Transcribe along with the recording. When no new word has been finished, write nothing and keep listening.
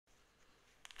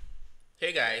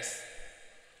Hey guys,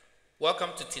 welcome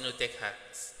to Tinotech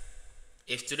Hacks.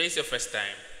 If today is your first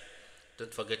time,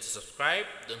 don't forget to subscribe,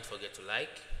 don't forget to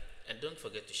like, and don't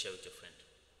forget to share with your friend.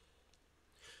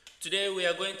 Today we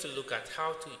are going to look at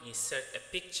how to insert a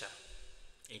picture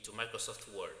into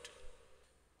Microsoft Word.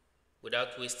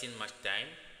 Without wasting much time,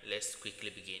 let's quickly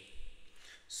begin.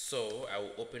 So I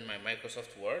will open my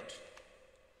Microsoft Word.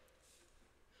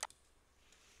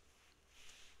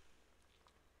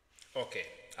 Okay,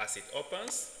 as it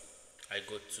opens, I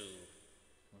go to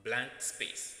blank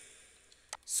space.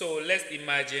 So let's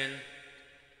imagine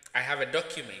I have a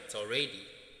document already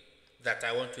that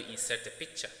I want to insert a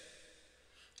picture.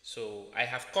 So I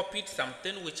have copied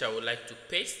something which I would like to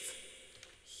paste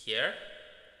here.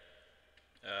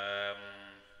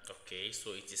 Okay,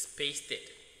 so it is pasted.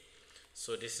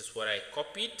 So this is what I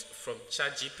copied from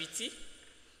ChatGPT,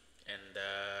 and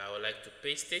I would like to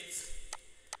paste it.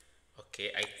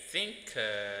 Okay, I think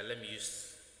let me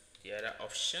use the other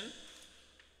option.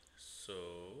 So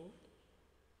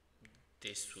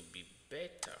this will be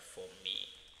better for me.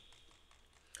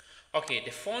 Okay,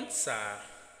 the fonts are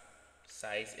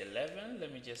size 11.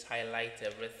 Let me just highlight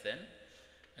everything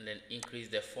and then increase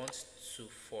the font to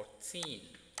 14.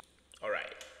 All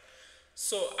right,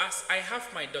 so as I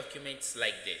have my documents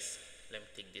like this, let me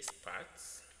take this part.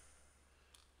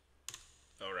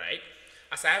 All right,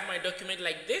 as I have my document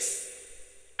like this,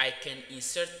 I can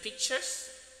insert pictures,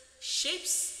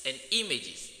 shapes, and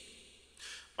images.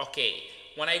 Okay,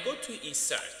 when I go to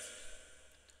insert,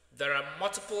 there are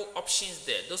multiple options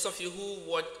there. Those of you who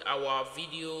watch our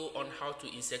video on how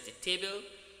to insert a table,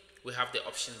 we have the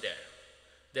option there.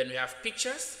 Then we have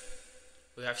pictures,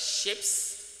 we have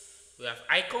shapes, we have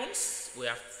icons, we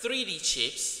have 3D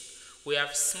shapes, we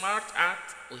have smart art,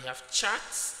 we have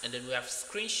charts, and then we have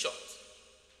screenshots.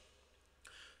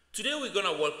 Today we're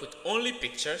gonna work with only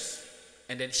pictures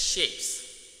and then shapes.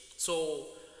 So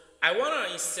I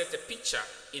wanna insert a picture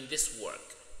in this work.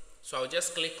 So I'll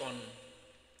just click on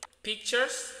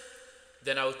pictures,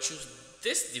 then I'll choose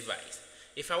this device.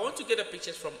 If I want to get a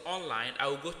picture from online, I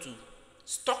will go to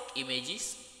stock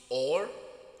images or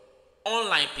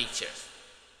online pictures.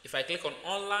 If I click on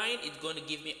online, it's going to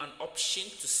give me an option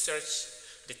to search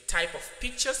the type of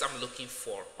pictures I'm looking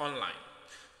for online.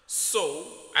 So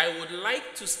I would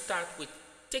like to start with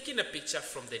taking a picture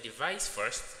from the device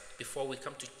first before we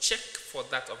come to check for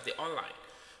that of the online.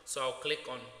 So I'll click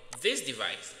on this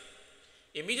device.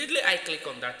 Immediately I click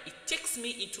on that, it takes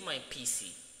me into my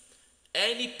PC.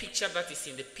 Any picture that is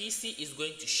in the PC is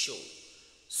going to show.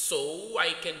 So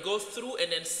I can go through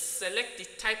and then select the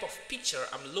type of picture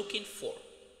I'm looking for.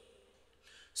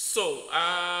 So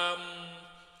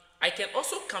I can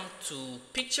also come to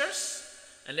pictures,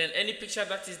 and then any picture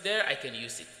that is there, I can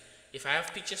use it. If I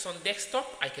have pictures on desktop,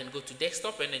 I can go to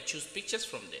desktop and then choose pictures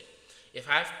from there. If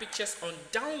I have pictures on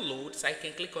downloads, I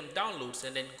can click on downloads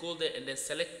and then go there and then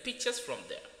select pictures from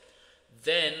there.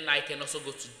 Then I can also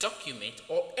go to document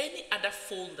or any other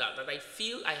folder that I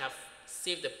feel I have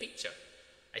saved a picture.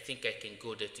 I think I can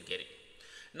go there to get it.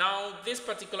 Now this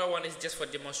particular one is just for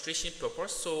demonstration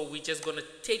purpose, so we're just going to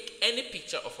take any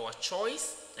picture of our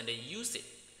choice and then use it.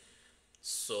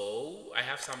 So I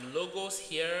have some logos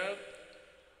here.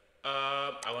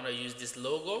 I want to use this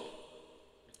logo.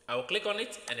 I will click on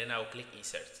it and then I will click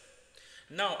insert.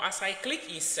 Now as I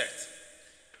click insert,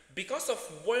 because of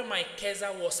where my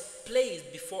cursor was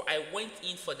placed before I went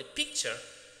in for the picture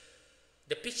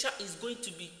is going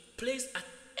to be placed at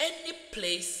any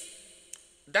place,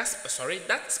 that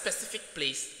specific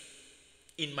place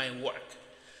in my work.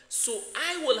 So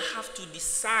I will have to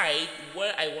decide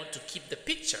where I want to keep the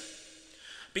picture.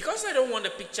 Because I don't want the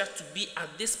picture to be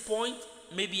at this point,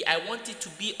 maybe I want it to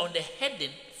be on the heading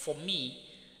for me.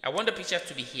 I want the picture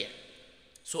to be here.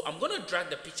 So I'm going to drag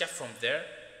the picture from there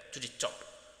to the top.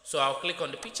 So I'll click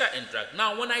on the picture and drag.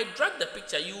 Now when I drag the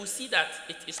picture, you will see that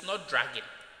it is not dragging.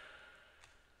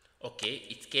 Okay,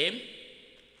 it came,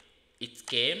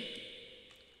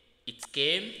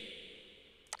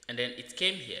 and then it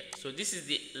came here. So this is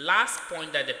the last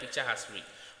point that the picture has reached.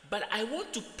 But I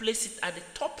want to place it at the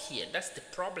top here. That's the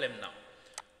problem now.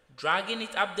 Dragging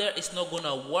it up there is not going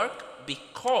to work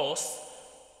because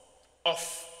of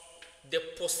the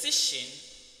position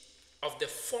of the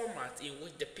format in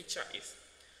which the picture is.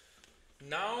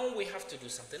 Now we have to do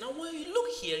something. Now when you look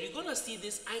here, you're going to see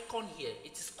this icon here.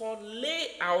 It is called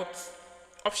layout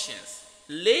options.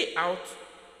 Layout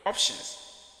options.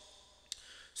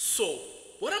 So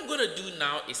what I'm going to do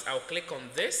now is I'll click on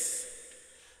this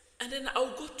and then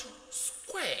I'll go to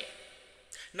square.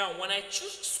 Now when I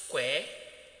choose square,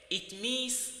 it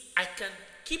means I can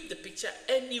keep the picture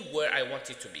anywhere I want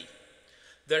it to be.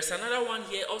 There's another one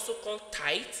here also called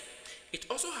tight. It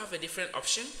also have a different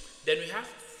option. Then we have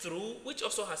through, which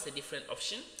also has a different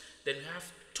option. Then we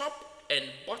have top and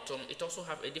bottom. It also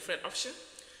have a different option.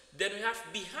 Then we have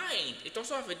behind. It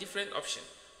also have a different option.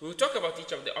 We'll talk about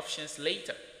each of the options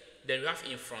later. Then we have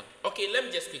in front. Okay, let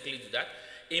me just quickly do that.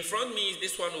 In front means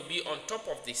this one will be on top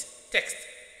of this text.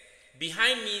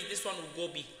 Behind means this one will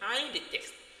go behind the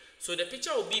text. So the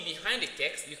picture will be behind the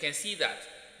text. You can see that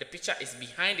the picture is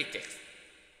behind the text.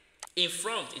 In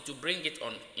front, it will bring it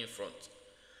on in front.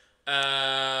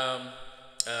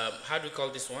 How do we call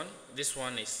this one? This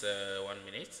one is 1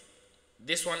 minute.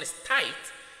 This one is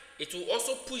tight. It will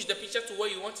also push the picture to where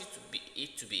you want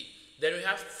it to be. Then we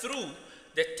have through.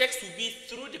 The text will be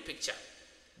through the picture.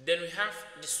 Then we have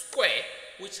the square,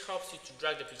 which helps you to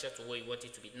drag the picture to where you want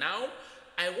it to be. Now,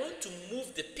 I want to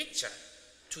move the picture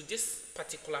to this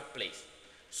particular place.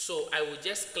 So I will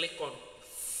just click on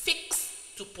fix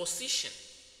to position.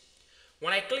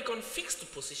 When I click on fix to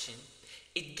position,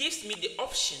 it gives me the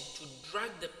option to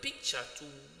drag the picture to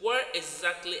where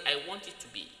exactly I want it to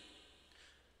be.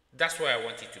 That's where I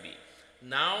want it to be.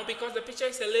 Now, because the picture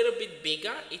is a little bit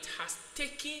bigger, it has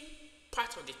taken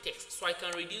part of the text. So I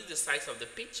can reduce the size of the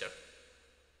picture.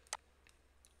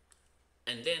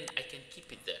 And then I can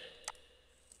keep it there.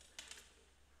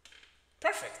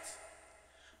 Perfect.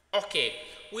 Okay,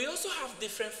 we also have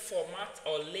different formats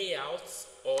or layouts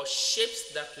or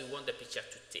shapes that we want the picture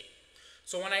to take.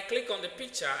 So when I click on the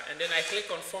picture and then I click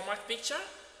on format picture,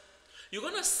 you're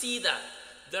going to see that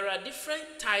there are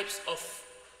different types of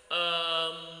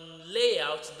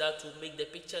layouts that will make the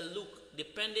picture look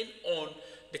depending on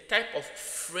the type of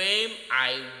frame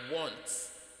I want.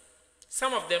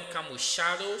 Some of them come with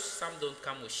shadows, some don't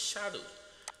come with shadows.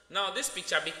 Now this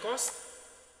picture, because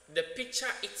the picture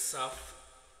itself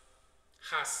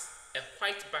has a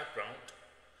white background,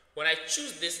 when I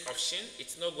choose this option,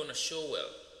 it's not going to show well.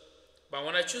 But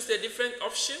when I choose a different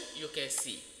option, you can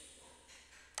see.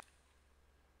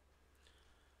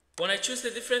 When I choose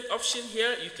the different option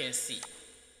here, you can see.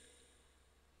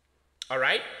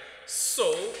 Alright,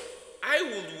 so I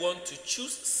would want to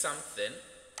choose something.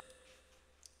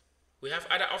 We have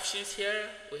other options here.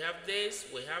 We have this,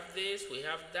 we have this, we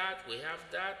have that, we have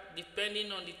that.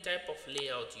 Depending on the type of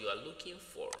layout you are looking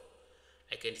for,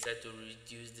 I can decide to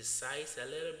reduce the size a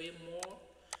little bit more,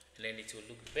 and then it will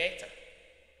look better.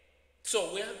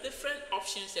 So we have different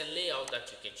options and layout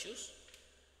that you can choose.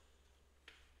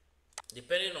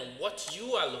 Depending on what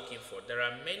you are looking for, there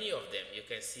are many of them. You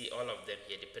can see all of them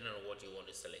here depending on what you want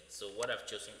to select. So what I've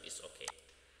chosen is okay.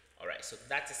 Alright, so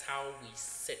that is how we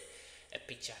set a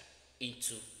picture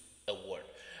into a word.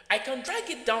 I can drag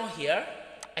it down here.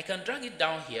 I can drag it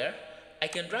down here. I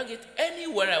can drag it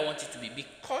anywhere I want it to be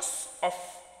because of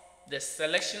the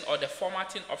selection or the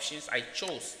formatting options I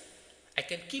chose. I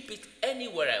can keep it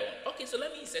anywhere I want. Okay, so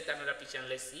let me insert another picture and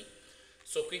let's see.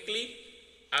 So quickly,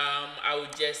 I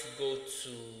will just go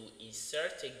to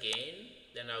insert again.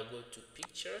 Then I'll go to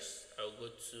pictures. I'll go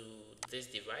to this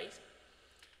device.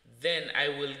 Then I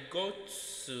will go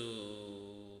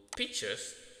to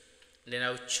pictures. Then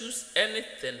I'll choose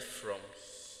anything from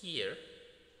here.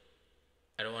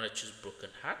 I don't want to choose broken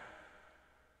heart.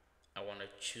 I want to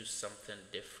choose something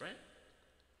different.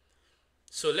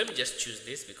 So let me just choose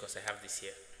this because I have this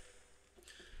here.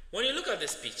 When you look at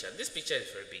this picture is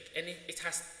very big and it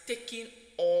has taken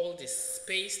all the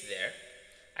space there.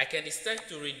 I can decide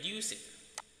to reduce it.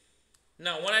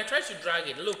 Now when I try to drag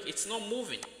it, look, it's not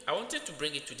moving. I wanted to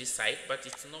bring it to this side, but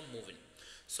it's not moving.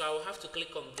 So I will have to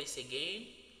click on this again.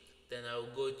 Then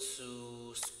I'll go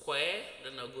to square.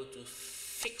 Then I'll go to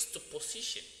fix to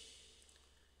position.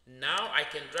 Now I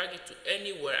can drag it to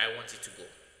anywhere I want it to go.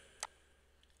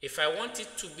 If I want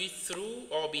it to be through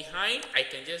or behind, I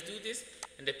can just do this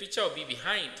and the picture will be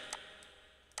behind.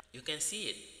 You can see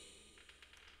it.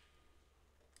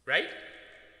 Right?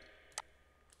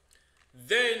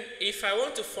 Then if I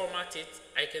want to format it,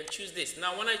 I can choose this.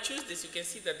 Now when I choose this, you can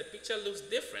see that the picture looks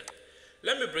different.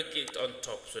 Let me break it on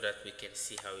top so that we can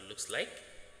see how it looks like.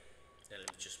 Then let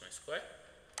me choose my square.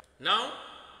 Now,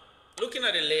 looking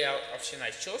at the layout option I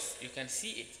chose, you can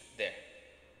see it there.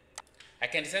 I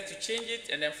can decide to change it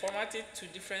and then format it to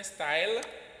different style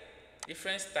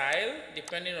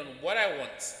depending on what I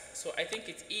want. So I think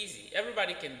it's easy.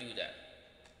 Everybody can do that.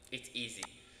 It's easy.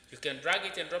 You can drag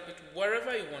it and drop it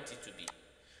wherever you want it to be.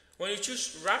 When you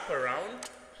choose wraparound,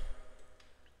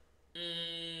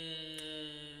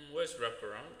 where's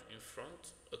wraparound? In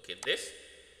front. Okay, this.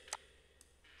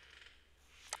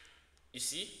 You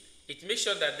see, it makes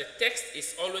sure that the text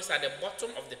is always at the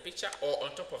bottom of the picture or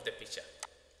on top of the picture.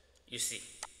 You see.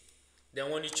 Then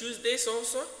when you choose this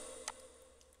also,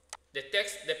 The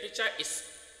text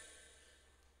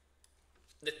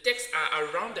are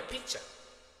around the picture.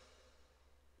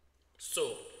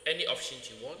 So any options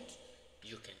you want,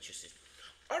 you can choose it.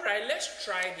 Alright, let's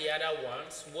try the other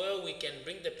ones where we can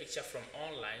bring the picture from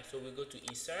online. So we go to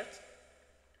insert,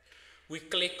 we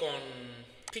click on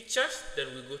pictures, then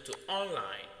we go to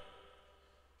online.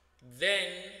 Then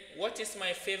what is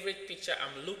my favorite picture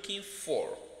I'm looking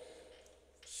for?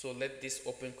 So let this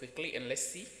open quickly and let's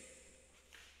see.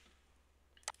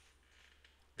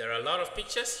 There are a lot of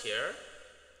pictures here.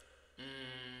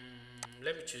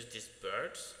 Let me choose these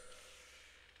birds.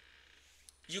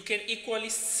 You can equally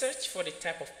search for the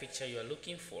type of picture you are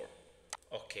looking for.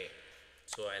 Okay,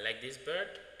 so I like this bird.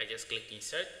 I just click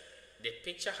insert. The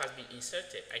picture has been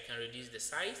inserted. I can reduce the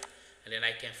size and then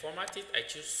I can format it. I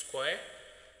choose square.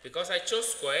 Because I chose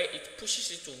square, it pushes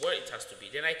it to where it has to be.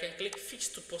 Then I can click fix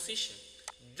to position.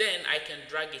 Then I can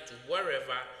drag it to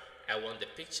wherever I want the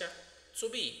picture to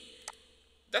be.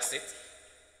 That's it.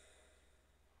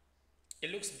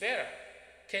 It looks better.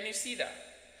 Can you see that?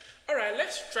 Alright,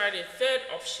 let's try the third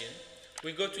option.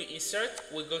 We go to insert,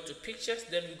 we go to pictures,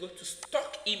 then we go to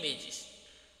stock images.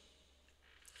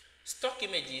 Stock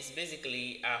images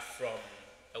basically are from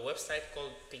a website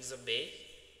called Pixabay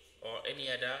or any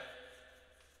other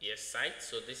site.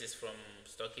 So this is from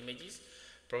stock images.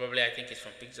 Probably I think it's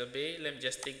from Pixabay. Let me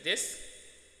just take this.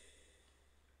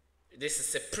 This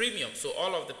is a premium. So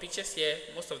all of the pictures here,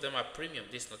 most of them are premium.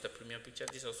 This is not a premium picture.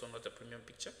 This is also not a premium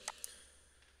picture.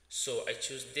 So I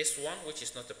choose this one, which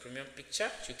is not a premium picture.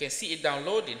 You can see it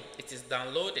downloading. It is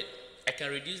downloaded. I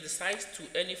can reduce the size to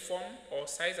any form or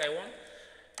size I want.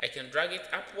 I can drag it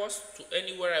upwards to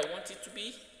anywhere I want it to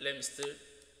be. Let me still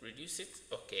reduce it.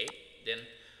 Okay, then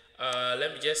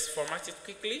let me just format it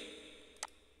quickly,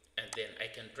 and then I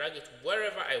can drag it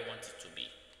wherever I want it to be.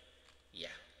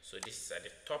 Yeah, so this is at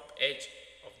the top edge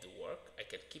of the work. I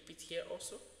can keep it here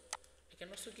also. I can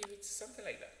also give it something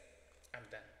like that. I'm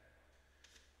done.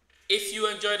 If you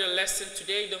enjoyed the lesson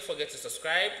today, don't forget to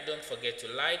subscribe, don't forget to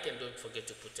like, and don't forget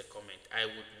to put a comment. I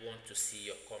would want to see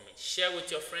your comment. Share with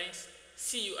your friends.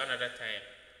 See you another time.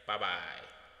 Bye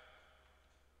bye.